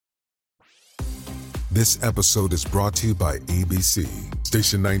This episode is brought to you by ABC.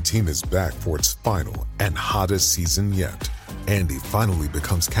 Station 19 is back for its final and hottest season yet. Andy finally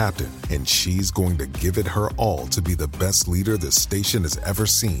becomes captain, and she's going to give it her all to be the best leader the station has ever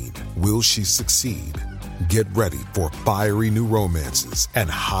seen. Will she succeed? Get ready for fiery new romances and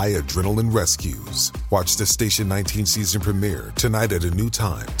high adrenaline rescues. Watch the Station 19 season premiere tonight at a new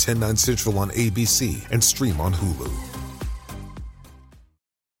time, 10/9 Central on ABC, and stream on Hulu.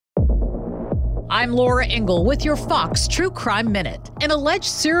 I'm Laura Ingle with your Fox True Crime Minute. An alleged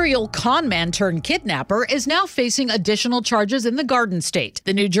serial con man turned kidnapper is now facing additional charges in the Garden State.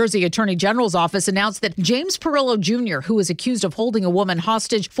 The New Jersey Attorney General's office announced that James Perillo Jr., who was accused of holding a woman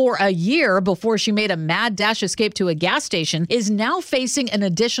hostage for a year before she made a mad dash escape to a gas station, is now facing an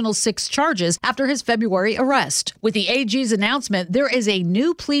additional 6 charges after his February arrest. With the AG's announcement, there is a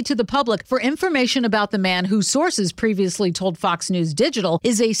new plea to the public for information about the man who sources previously told Fox News Digital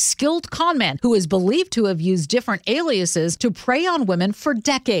is a skilled con man who is believed to have used different aliases to prey on women for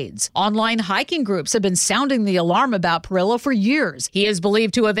decades. Online hiking groups have been sounding the alarm about Perillo for years. He is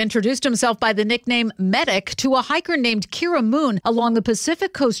believed to have introduced himself by the nickname Medic to a hiker named Kira Moon along the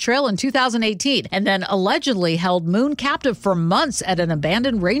Pacific Coast Trail in 2018, and then allegedly held Moon captive for months at an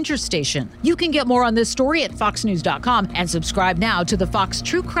abandoned ranger station. You can get more on this story at foxnews.com and subscribe now to the Fox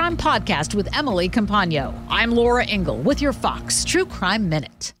True Crime Podcast with Emily Campagno. I'm Laura Ingle with your Fox True Crime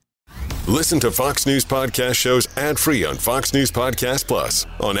Minute. Listen to Fox News Podcast shows ad-free on Fox News Podcast Plus,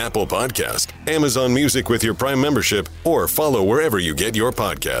 on Apple Podcast, Amazon Music with your Prime membership, or follow wherever you get your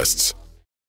podcasts.